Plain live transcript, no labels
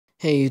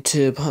Hey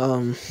YouTube,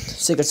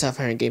 Secret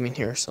Sapphire Gaming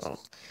here. So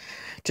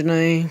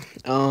tonight,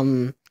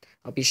 I'll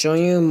be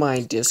showing you my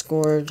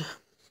Discord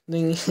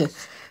thing.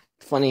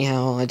 Funny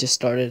how I just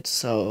started.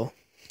 So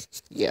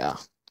yeah,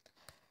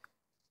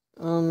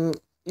 you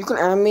can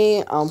add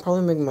me. I'll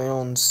probably make my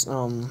own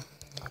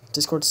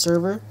Discord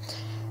server.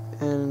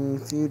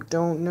 And if you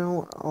don't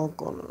know, I'll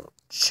go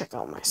check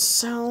out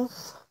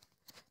myself.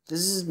 This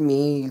is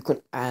me. You can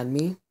add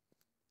me.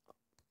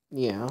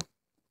 Yeah.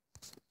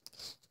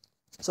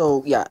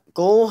 So yeah,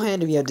 go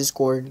ahead if you have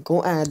Discord.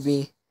 Go add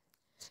me.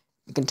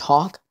 You can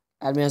talk,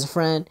 add me as a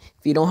friend.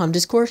 If you don't have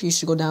Discord, you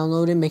should go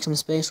download it, make some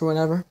space or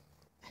whatever.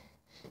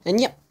 And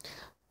yep,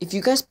 if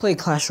you guys play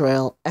Clash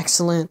Royale,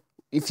 excellent.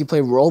 If you play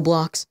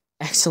Roblox,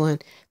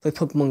 excellent. Play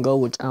Pokemon Go,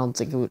 which I don't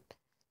think it would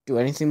do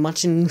anything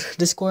much in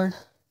Discord.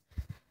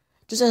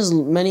 Just as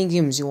many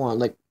games you want.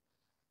 Like,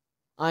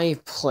 I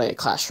play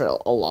Clash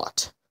Royale a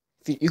lot.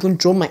 If you can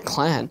join my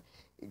clan.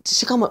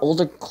 Just check out my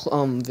older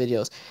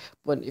videos.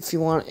 But if you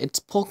want, it's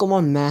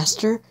Pokemon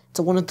Master. It's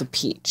a one of the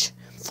Peach.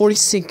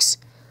 46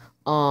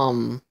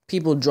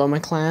 people join my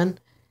clan,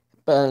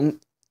 but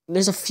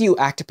there's a few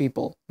active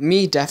people.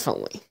 Me,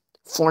 definitely.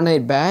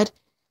 Fortnite Bad,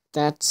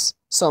 that's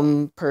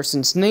some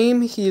person's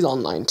name. He's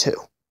online too.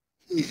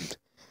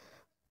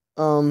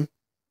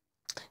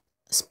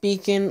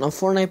 Speaking of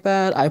Fortnite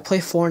Bad, I play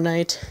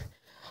Fortnite,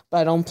 but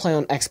I don't play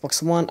on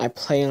Xbox One. I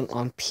play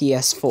on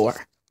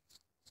PS4.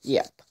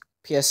 Yep,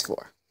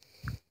 PS4.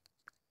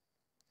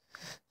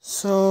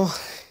 So,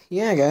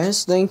 yeah,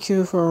 guys, thank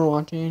you for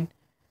watching.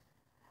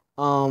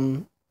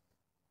 We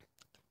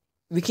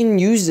can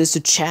use this to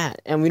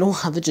chat, and we don't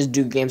have to just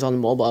do games on the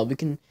mobile. We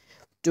can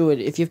do it.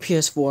 If you have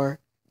PS4,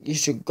 you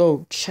should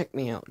go check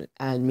me out and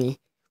add me.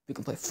 We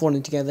can play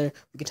Fortnite together.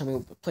 We can tell me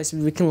what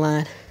places we can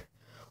land.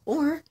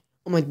 Or,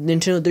 on my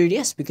Nintendo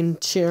 3DS, we can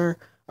share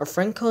our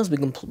friend codes. We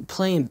can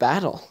play in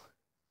battle.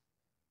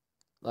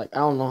 Like, I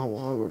don't know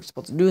how we're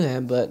supposed to do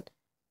that, but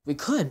we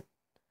could.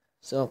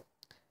 So,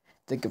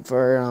 thank you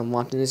for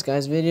watching this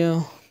guy's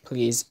video.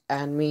 Please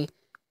add me.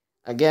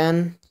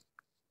 Again,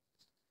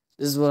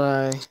 this is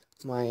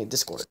my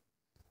Discord.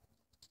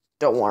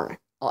 Don't worry,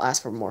 I'll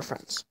ask for more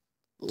friends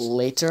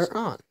later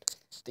on.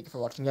 Thank you for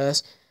watching,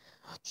 guys.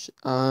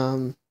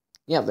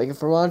 Yeah, thank you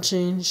for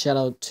watching. Shout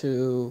out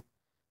to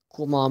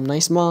Cool Mom,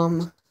 Nice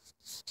Mom.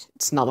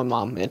 It's not my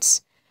mom,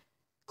 it's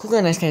Cool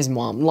Guy, Nice Guy's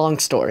mom. Long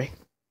story.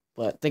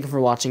 But thank you for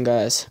watching,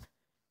 guys.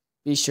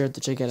 Be sure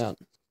to check it out.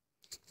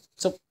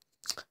 So,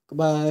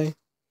 goodbye.